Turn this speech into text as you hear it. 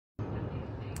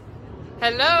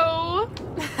Hello.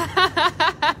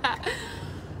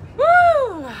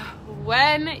 Woo!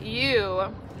 When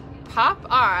you pop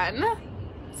on,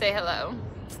 say hello.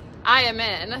 I am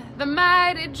in the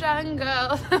mighty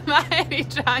jungle, the mighty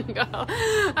jungle.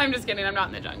 I'm just kidding, I'm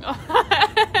not in the jungle.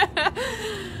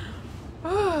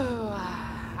 Woo!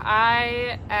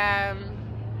 I am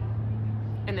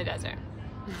in the desert.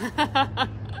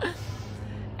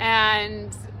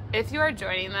 And if you are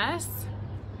joining this,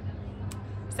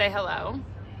 say hello.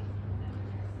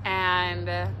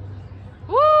 And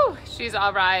woo, she's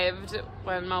arrived.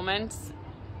 One moment.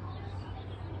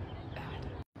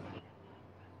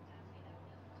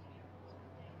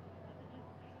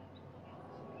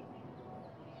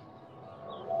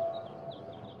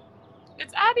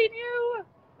 It's adding you.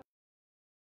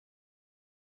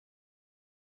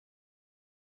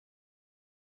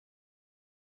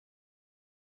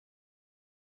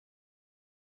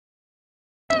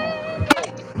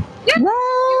 Woo!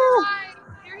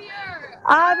 You're here.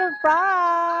 I've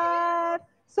arrived.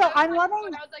 So I'm loving. I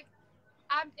was like,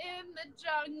 I'm in the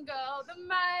jungle, the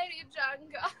mighty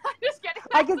jungle. I'm just kidding.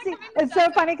 I can see. It's so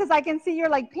funny because I can see your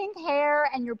like pink hair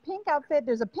and your pink outfit.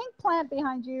 There's a pink plant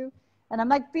behind you, and I'm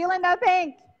like feeling that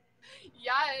pink.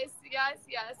 Yes.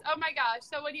 Oh my gosh.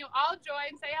 So when you all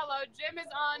join, say hello. Jim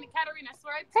is on. Katarina,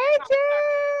 swipe. Hey,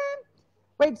 Jim.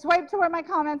 Wait, swipe to where my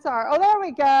comments are. Oh, there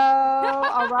we go.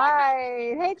 All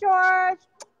right. Hey, George.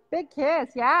 Big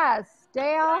kiss. Yes.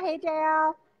 Dale. Hey,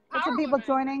 Dale. Get some people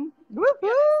joining. Woo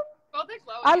woo. Both are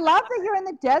glowing. I love that you're in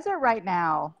the desert right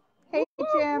now. Hey,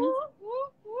 Jim.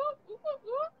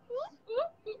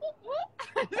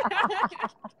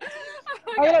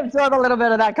 I'm gonna absorb a little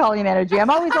bit of that Colleen energy.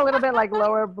 I'm always a little bit like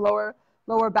lower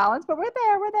balance, but we're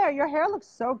there. Your hair looks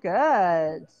so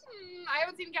good. I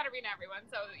haven't seen Katarina, everyone,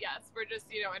 so yes, we're just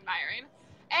admiring.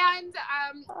 And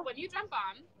when you jump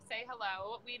on, say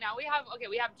hello. We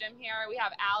have Jim here, we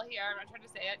have Al here. I'm not trying to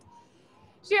say it.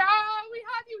 We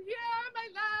have you here, my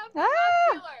love.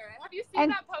 Taylor. Have you seen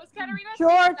that post, Katarina?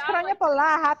 George,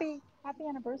 happy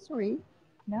anniversary.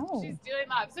 No. She's doing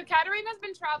love. So Katarina's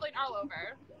been traveling all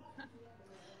over.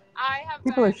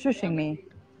 People are shushing me.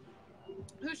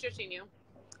 Who's shushing you?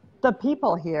 The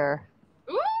people here.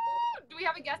 Ooh! Do we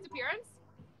have a guest appearance?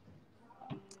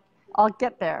 I'll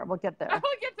get there. We'll get there.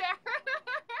 We'll get there.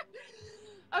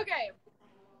 Okay.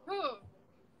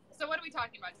 So what are we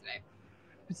talking about today?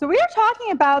 So we are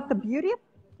talking about the beauty of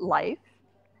life.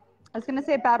 I was going to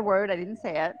say a bad word. I didn't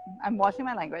say it. I'm watching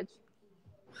my language.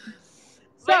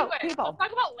 So, people.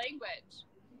 Let's talk about language.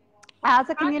 As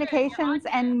a communications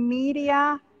and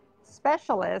media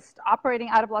specialist operating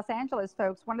out of Los Angeles,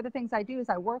 folks, one of the things I do is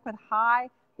I work with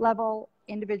high-level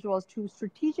individuals to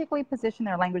strategically position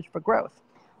their language for growth.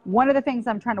 One of the things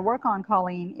I'm trying to work on,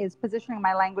 Colleen, is positioning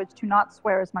my language to not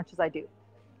swear as much as I do.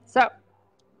 So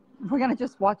we're going to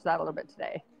just watch that a little bit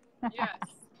today. Yes.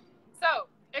 So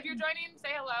if you're joining, say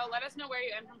hello. Let us know where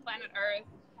you're in from planet Earth.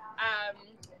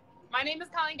 My name is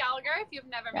Colleen Gallagher, if you've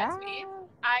never met me.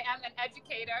 I am an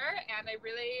educator, and I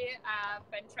really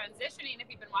been transitioning, if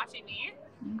you've been watching me,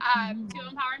 to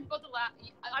empowering people to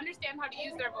understand how to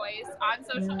use their voice on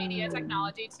social media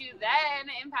technology to then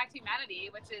impact humanity,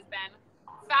 which has been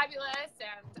fabulous,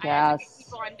 and I educate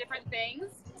people on different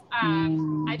things.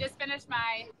 I just finished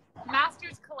my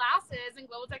master's classes in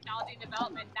global technology and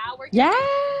development. Now we're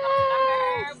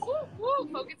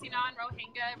focusing on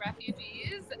Rohingya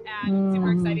refugees, and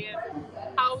super excited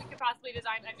how we could possibly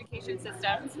design education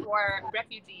systems for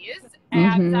refugees,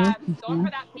 and going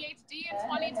for that PhD in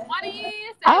 2020.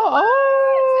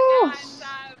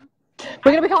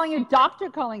 We're going to be calling you Dr.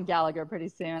 Colleen Gallagher pretty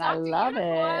soon. I love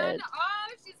it.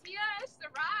 Oh, she's here. She's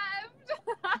arrived.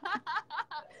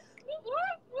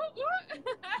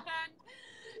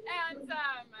 And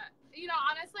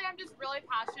honestly, I'm just really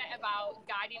passionate about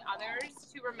guiding others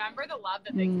to remember the love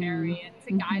that they carry and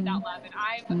to guide that love. And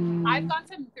I've gone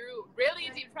through really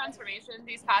deep transformations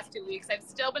these past 2 weeks. I've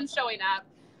still been showing up.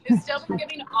 I've still been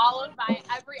giving all of my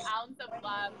every ounce of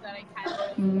love that I can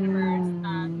to the universe,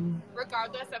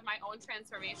 regardless of my own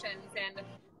transformations. And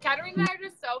Katarina and I are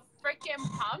just so freaking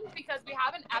pumped because we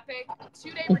have an epic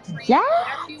 2-day retreat,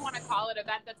 whatever you want to call it,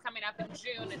 event that's coming up in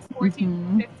June. It's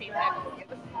 14th, 15th, I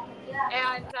believe.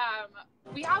 And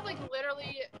we have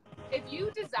literally, if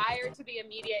you desire to be a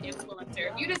media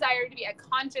influencer, if you desire to be a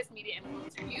conscious media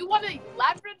influencer, you want to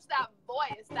leverage that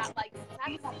voice, that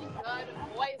sexy, good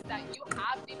voice that you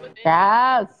have deep within you,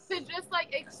 to just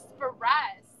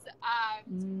express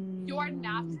your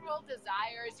natural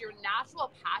desires, your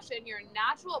natural passion, your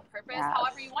natural purpose.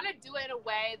 However, you want to do it in a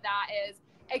way that is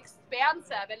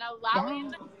expansive and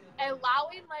allowing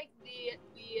allowing like the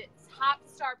top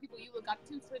star people you look up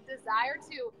to desire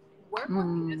to work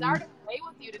with you, desire to play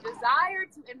with you, to desire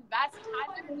to invest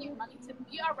time, energy, money to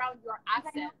be around your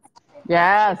assets.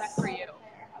 Yes. For you.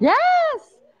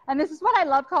 Yes. And this is what I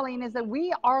love, Colleen, is that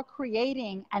we are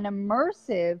creating an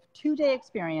immersive 2-day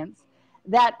experience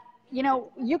that, you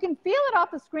know, you can feel it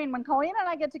off the screen. When Colleen and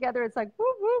I get together, it's like,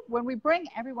 whoop, whoop. When we bring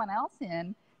everyone else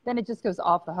in, then it just goes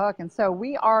off the hook. And so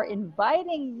we are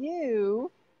inviting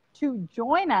you to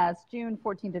join us June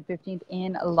 14th and 15th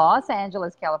in Los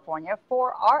Angeles, California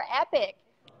for our epic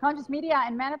Conscious Media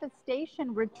and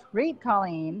Manifestation Retreat,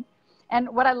 Colleen. And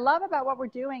what I love about what we're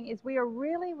doing is we are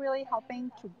really, really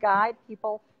helping to guide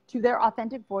people to their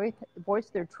authentic voice,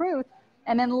 their truth,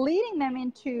 and then leading them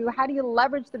into how do you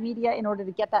leverage the media in order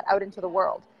to get that out into the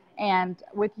world. And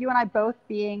with you and I both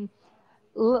being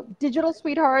digital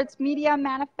sweethearts, media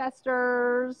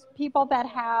manifestors, people that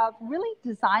have really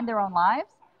designed their own lives,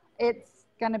 it's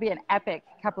going to be an epic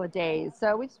couple of days.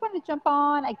 So we just wanted to jump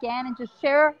on again and just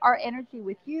share our energy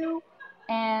with you.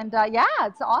 And yeah,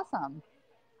 it's awesome.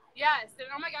 Yes, and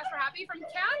oh my gosh, we're happy from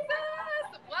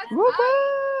Kansas. What's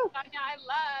Woo-hoo! up? Yeah,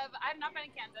 I've not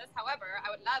been in Kansas. However, I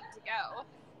would love to go.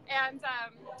 And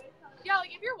yeah,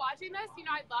 like if you're watching this, you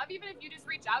know, I'd love even if you just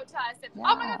reach out to us. And,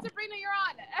 oh my God, Sabrina, you're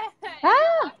on. If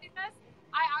you're watching this,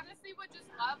 I honestly would just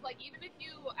love, like, even if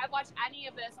you have watched any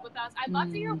of this with us, I'd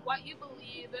love to hear what you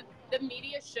believe the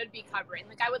media should be covering.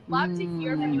 Like, I would love to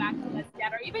hear from you after this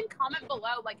yet, or even comment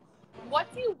below, like,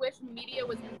 what do you wish media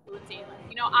was influencing?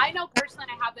 You know, I know personally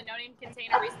I have the No Name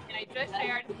Container recently, and I just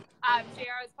shared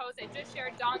JR's post. I just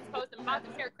shared Dawn's post. I'm about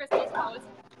to share Crystal's post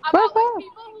about like,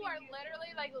 people who are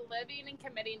literally like living and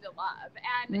committing to love.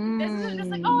 And this isn't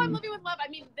just like, oh, I'm living with love. I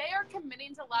mean, they are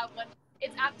committing to love when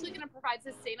it's actually going to provide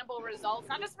sustainable results,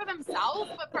 not just for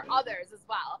themselves, but for others as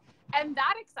well. And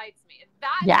that excites me.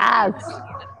 That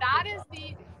is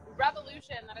the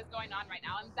revolution that is going on right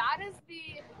now, and that is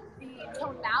the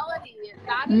tonality,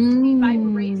 that is the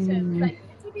vibration that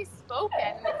needs to be spoken.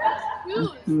 And if you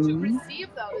choose to receive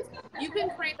those, you can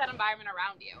create that environment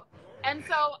around you. And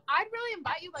so I'd really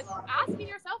invite you, like, asking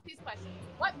yourself these questions.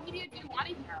 What media do you want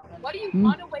to hear? What do you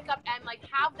want to wake up and, like,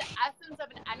 have the essence of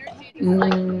an energy just,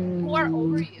 like, pour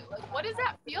over you? Like, what does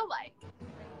that feel like?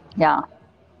 Yeah.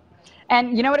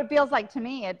 And you know what it feels like to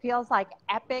me? It feels like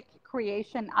epic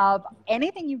creation of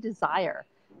anything you desire.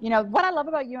 You know, what I love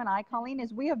about you and I, Colleen,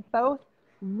 is we have both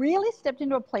really stepped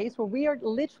into a place where we are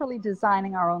literally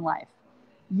designing our own life.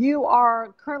 You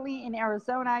are currently in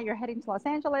Arizona. You're heading to Los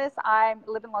Angeles. I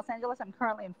live in Los Angeles. I'm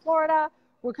currently in Florida.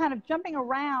 We're kind of jumping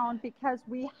around because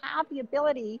we have the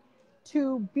ability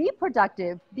to be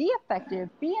productive, be effective,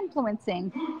 be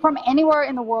influencing from anywhere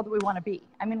in the world that we want to be.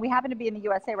 I mean, we happen to be in the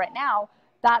USA right now.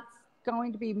 That's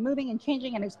going to be moving and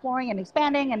changing and exploring and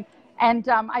expanding. And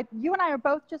you and I are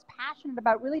both just passionate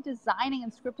about really designing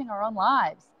and scripting our own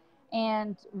lives.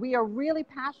 And we are really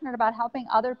passionate about helping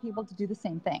other people to do the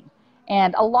same thing.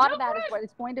 And a lot of that is what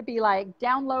it's going to be like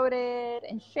downloaded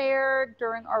and shared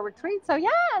during our retreat. So yeah,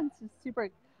 it's super.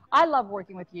 I love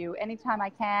working with you anytime I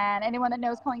can. Anyone that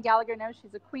knows Colleen Gallagher knows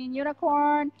she's a queen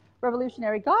unicorn,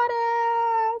 revolutionary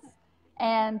goddess.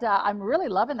 And I'm really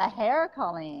loving the hair,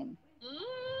 Colleen.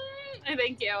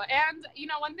 Thank you. And, you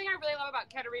know, one thing I really love about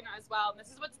Katerina as well, and this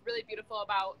is what's really beautiful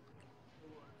about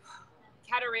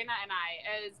Katerina and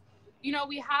I, is, you know,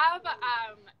 we have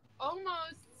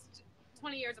almost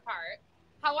 20 years apart.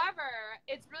 However,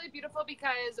 it's really beautiful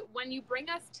because when you bring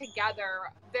us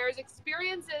together, there's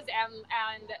experiences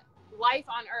and life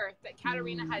on earth that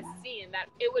Katerina has seen that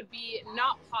it would be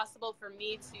not possible for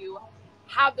me to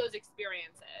have those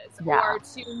experiences or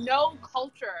to know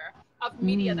culture of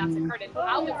media that's occurred and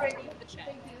how it's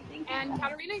transitioned. And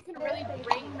Katerina can really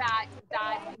bring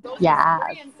those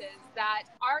experiences that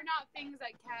are not things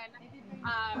that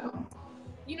can,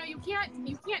 you know, you can't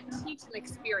teach an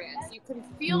experience. You can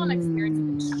feel an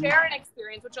experience, you can share an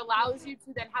experience, which allows you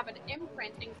to then have an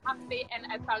imprint and cultivate and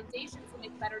a foundation to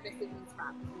make better decisions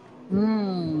from.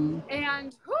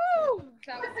 And whoo,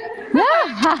 that was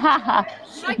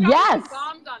it. Like, yes.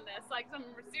 Bombs on this, like some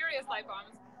serious light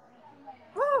bombs.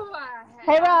 Whew.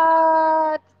 Hey,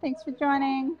 Rod. Thanks for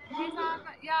joining. Hey, Tom.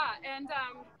 Yeah, and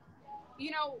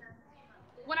you know,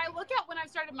 when I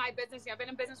started my business, I've been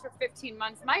in business for 15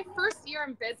 months. My first year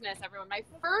in business, everyone, my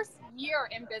first year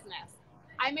in business,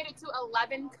 I made it to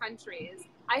 11 countries.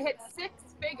 I hit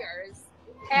 6 figures,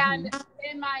 and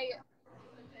in my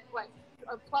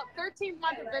 13th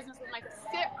month of business was my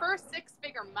first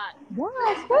 6-figure month.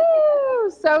 Yes, woo!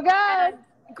 So good.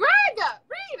 And Greg,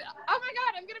 Reed, oh my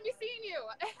God, I'm gonna be seeing you.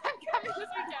 I'm coming this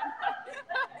weekend.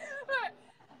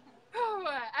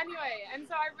 anyway, and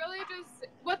so I really just,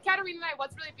 with Katerina and I,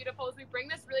 what's really beautiful is we bring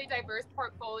this really diverse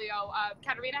portfolio of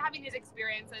Katerina having these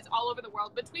experiences all over the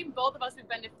world. Between both of us, we've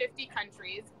been to 50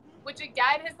 countries, which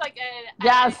again is like an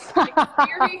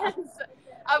experience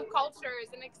of cultures,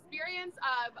 an experience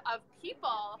of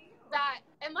people that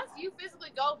unless you physically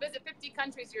go visit 50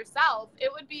 countries yourself,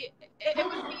 it would be a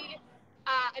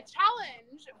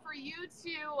challenge for you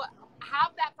to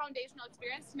have that foundational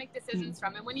experience to make decisions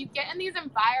from. And when you get in these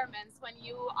environments, when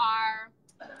you are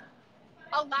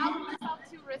allowing yourself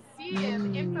to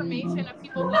receive information of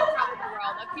people who travel the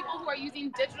world, of people who are using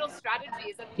digital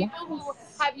strategies, of people who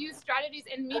have used strategies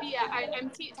in media and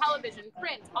television,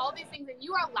 print, all these things, and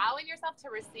you are allowing yourself to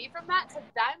receive from that, to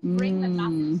then bring the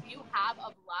message you have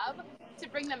of love, to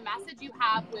bring the message you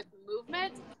have with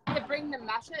movement, to bring the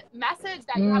message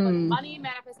that you have with money,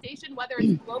 manifestation, whether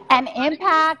it's global and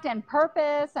impact and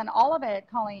purpose and all of it,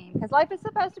 Colleen, because life is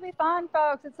supposed to be fun,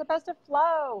 folks. It's supposed to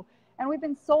flow. And we've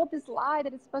been sold this lie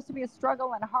that it's supposed to be a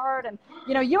struggle and hard. And,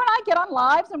 you know, you and I get on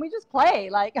lives and we just play.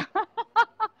 Like,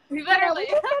 literally. We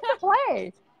just get to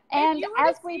play. And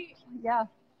as we,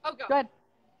 Oh, go. Good.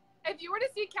 If you were to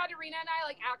see Katerina and I,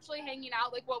 like, actually hanging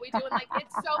out, like, what we do, and, like,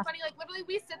 it's so funny. Like, literally,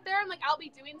 we sit there and, like, I'll be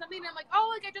doing something, and I'm like, oh,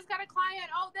 like, I just got a client,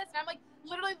 oh, this. And I'm, like,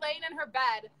 literally laying in her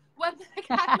bed when, like,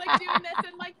 I'm, like, doing this,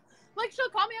 and, like, she'll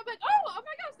call me up, like, oh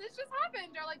my gosh, this just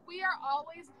happened. Or, like, we are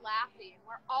always laughing.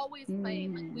 We're always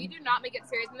playing. Like, we do not make it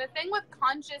serious. And the thing with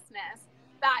consciousness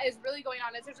that is really going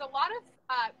on is there's a lot of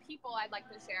people I'd like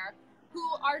to share who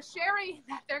are sharing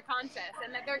that they're conscious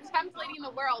and that they're templating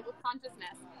the world with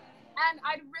consciousness. And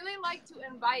I'd really like to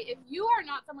invite, if you are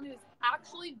not someone who's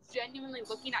actually genuinely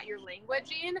looking at your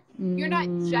languaging, you're not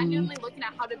genuinely looking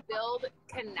at how to build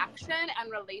connection and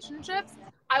relationships,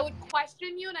 I would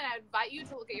question you and I invite you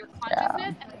to look at your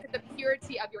consciousness and look at the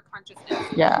purity of your consciousness.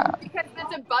 Yeah. Because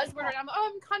it's a buzzword and I'm like,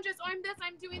 oh, I'm conscious, oh, I'm this,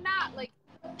 I'm doing that. Like,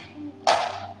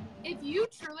 if you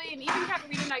truly, and even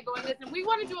Katerina and I going this, and we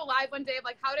want to do a live one day of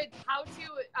like how to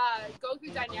go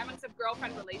through dynamics of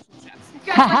girlfriend relationships.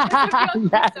 Because like, this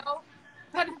would be so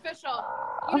beneficial.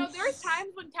 You know, there's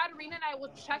times when Katerina and I will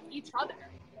check each other.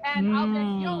 And I'll be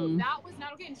like, yo, that was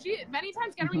not okay. And she, many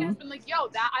times Katerina has been like, yo,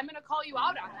 that I'm going to call you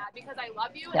out on that because I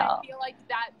love you. And I feel like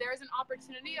that there's an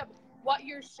opportunity of what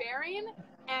you're sharing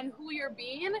and who you're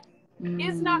being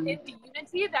is not in the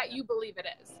unity that you believe it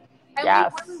is. And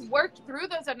we really worked through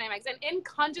those dynamics. And in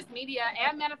conscious media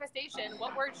and manifestation,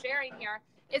 what we're sharing here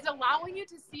is allowing you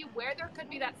to see where there could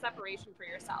be that separation for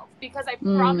yourself. Because I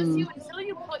promise you, until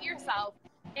you put yourself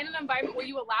in an environment where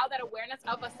you allow that awareness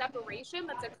of a separation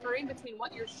that's occurring between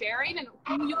what you're sharing and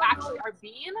who you actually are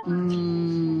being,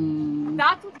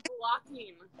 that's what's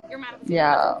blocking your manifestation.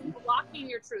 That's what's blocking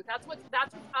your truth. That's what's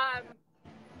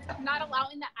not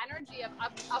allowing the energy of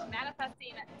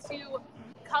manifesting to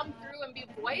come through and be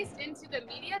voiced into the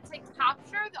media to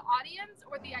capture the audience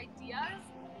or the ideas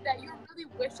that you're really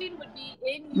wishing would be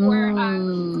in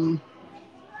your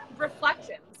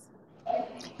reflections.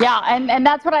 Yeah, and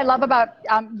that's what I love about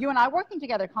you and I working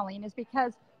together, Colleen, is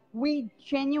because we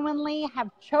genuinely have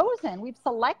chosen, we've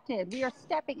selected, we are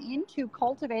stepping into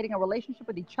cultivating a relationship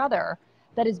with each other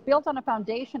that is built on a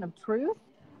foundation of truth,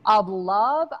 of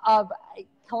love, of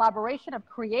collaboration, of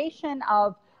creation,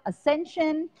 of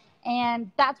ascension. And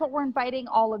that's what we're inviting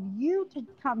all of you to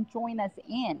come join us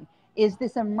in, is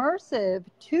this immersive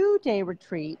 2-day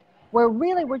retreat where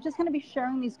really we're just going to be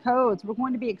sharing these codes. We're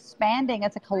going to be expanding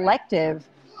as a collective,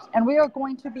 and we are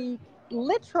going to be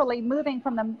literally moving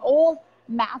from the old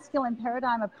masculine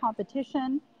paradigm of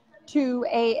competition to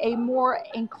a more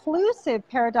inclusive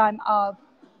paradigm of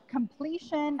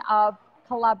completion, of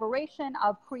collaboration,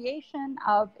 of creation,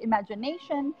 of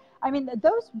imagination. I mean,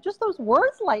 those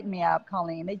words light me up,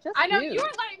 Colleen. They just I know, do. you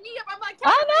were lighting me up. I'm like, I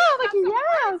know, like,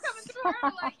 yes. Coming through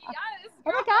her, like, yes.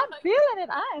 I'm like, I'm feeling it.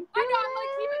 I'm feeling it. I know, I'm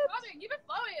like, keep it coming, keep it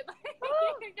flowing.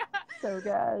 So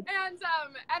good.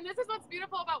 And this is what's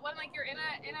beautiful about when, like, you're in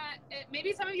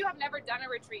maybe some of you have never done a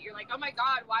retreat. You're like, oh my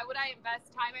God, why would I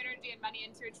invest time, energy, and money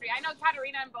into a retreat? I know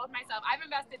Katerina and both myself, I've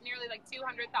invested nearly like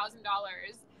 $200,000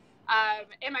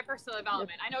 in my personal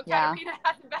development. I know Katerina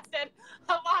has invested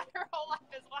a lot her whole life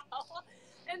as well.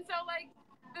 And so, like,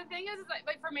 the thing is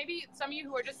like for maybe some of you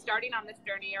who are just starting on this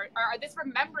journey or this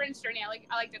remembrance journey, I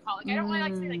like to call it. Like, I don't really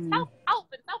like to say like self-help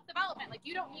and self-development. Like,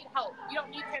 you don't need help. You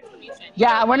don't need transformation.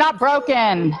 We're not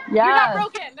broken. You're not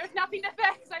broken. There's nothing to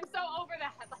fix. I'm so over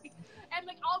that. Like, and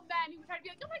like all men who try to be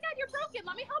like, oh my God, you're broken.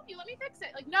 Let me help you. Let me fix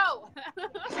it. Like, no.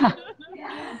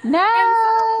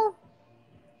 No.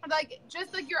 like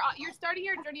just like you're starting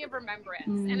your journey of remembrance,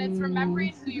 and it's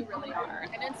remembering who you really are,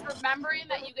 and it's remembering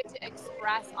that you get to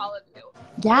express all of you.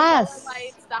 Yes. The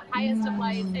lights, the highest of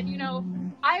lights. And you know,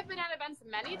 I've been at events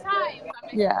many times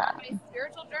on my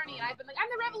spiritual journey, and I've been like, I'm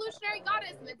the revolutionary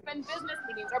goddess, and it's been business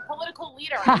meetings or political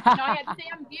leader. You know, I had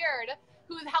Sam Beard,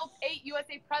 who's helped 8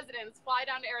 USA presidents fly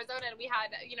down to Arizona, and we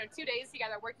had 2 days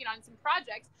together working on some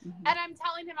projects. And I'm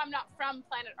telling him I'm not from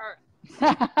planet Earth.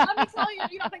 Let me tell you,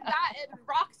 if you don't think that, it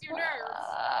rocks your nerves.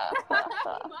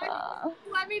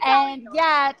 let me tell you.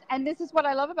 And this is what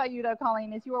I love about you, though,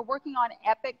 Colleen, is you are working on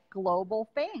epic global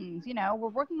things. You know, we're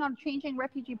working on changing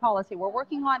refugee policy. We're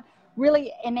working on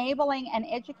really enabling and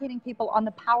educating people on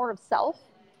the power of self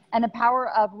and the power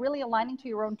of really aligning to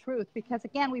your own truth. Because,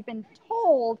 again, we've been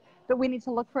told that we need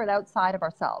to look for it outside of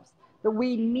ourselves, that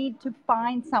we need to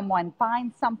find someone,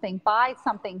 find something, buy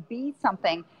something, be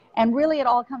something. And really, it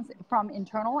all comes from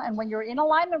internal. And when you're in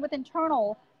alignment with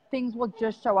internal, things will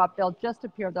just show up. They'll just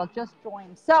appear. They'll just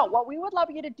join. So what we would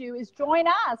love you to do is join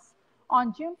us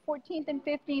on June 14th and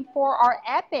 15th for our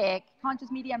epic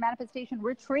Conscious Media Manifestation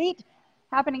Retreat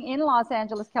happening in Los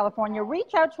Angeles, California.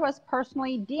 Reach out to us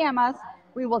personally. DM us.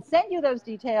 We will send you those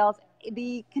details.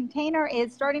 The container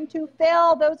is starting to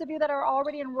fill. Those of you that are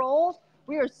already enrolled,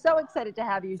 we are so excited to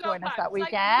have you join us that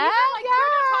weekend.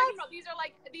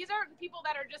 These are people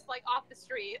that are just like off the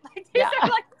street. Like these are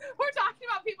like, we're talking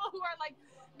about people who are like,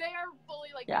 they are fully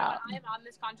like, you know, I am on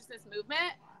this consciousness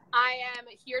movement. I am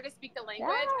here to speak the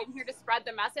language. I'm here to spread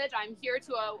the message. I'm here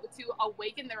to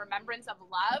awaken the remembrance of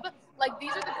love. Like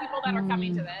these are the people that are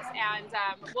coming to this, and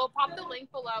we'll pop the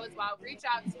link below as well. Reach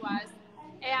out to us,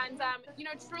 and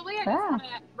truly, I just want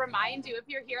to remind you, if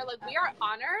you're here, like we are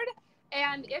honored.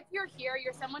 And if you're here,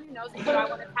 you're someone who knows that I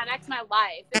want to 10x my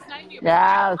life. It's not even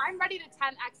I'm ready to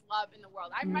 10x love in the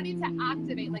world. I'm ready to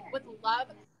activate, like with love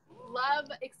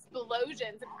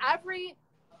explosions. And every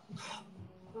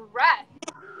breath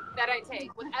that I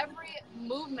take, with every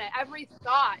movement, every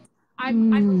thought,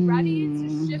 I'm ready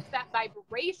to shift that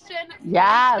vibration.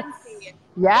 Frequency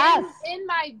in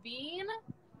my being.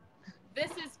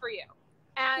 This is for you.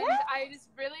 And I just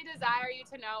really desire you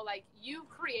to know, like, you've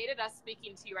created us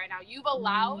speaking to you right now. You've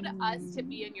allowed us to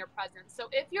be in your presence. So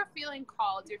if you're feeling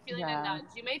called, you're feeling a nudge,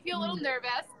 you may feel a little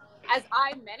nervous, as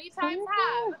I many times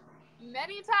have.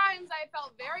 Many times I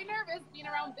felt very nervous being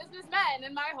around businessmen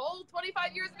in my whole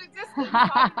 25 years of existence,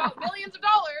 talking about millions of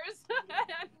dollars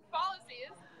and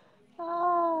policies.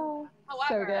 Oh,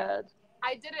 however, so good.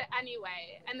 I did it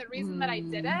anyway. And the reason that I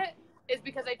did it is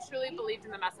because I truly believed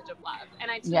in the message of love, and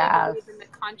I truly believed in the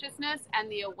consciousness and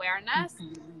the awareness,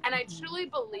 and I truly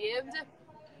believed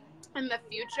in the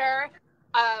future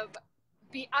of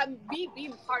me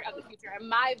being part of the future, and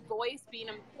my voice being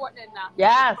important enough to be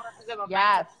part of the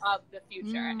momentum of the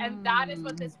future. And that is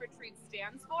what this retreat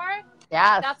stands for.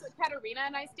 That's what Katerina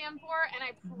and I stand for. And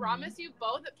I promise you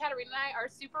both that Katerina and I are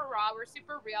super raw. We're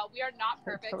super real. We are not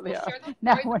perfect. We'll share the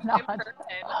stories in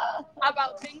person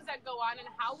about things that go on and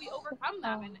how we overcome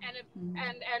them,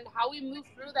 and how we move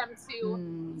through them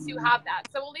to have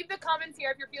that. So we'll leave the comments here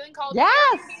if you're feeling called.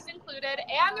 He's included,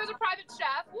 and there's a private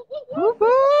chef. Woo, woo,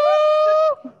 woo.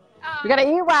 We're gonna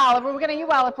eat well. We're gonna eat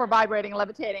well if we're vibrating,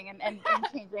 levitating, and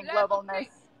changing globalness.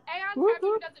 And for everyone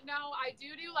who doesn't know, I do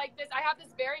like this. I have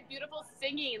this very beautiful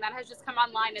singing that has just come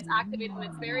online. It's activated, and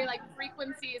it's very like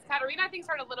frequencies. Katerina, I think,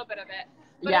 heard a little bit of it,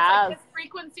 but it's like this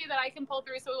frequency that I can pull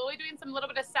through. So we'll be doing some little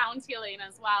bit of sound healing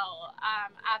as well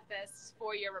at this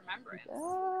for your remembrance.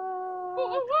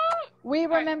 We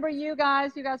remember you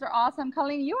guys. You guys are awesome.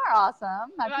 Colleen, you are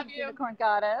awesome. Love you, Unicorn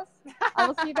Goddess. I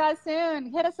will see you guys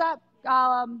soon. Hit us up.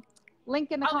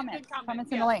 Link in the comments.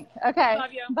 Comments in the link. Okay.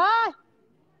 Love you. Bye.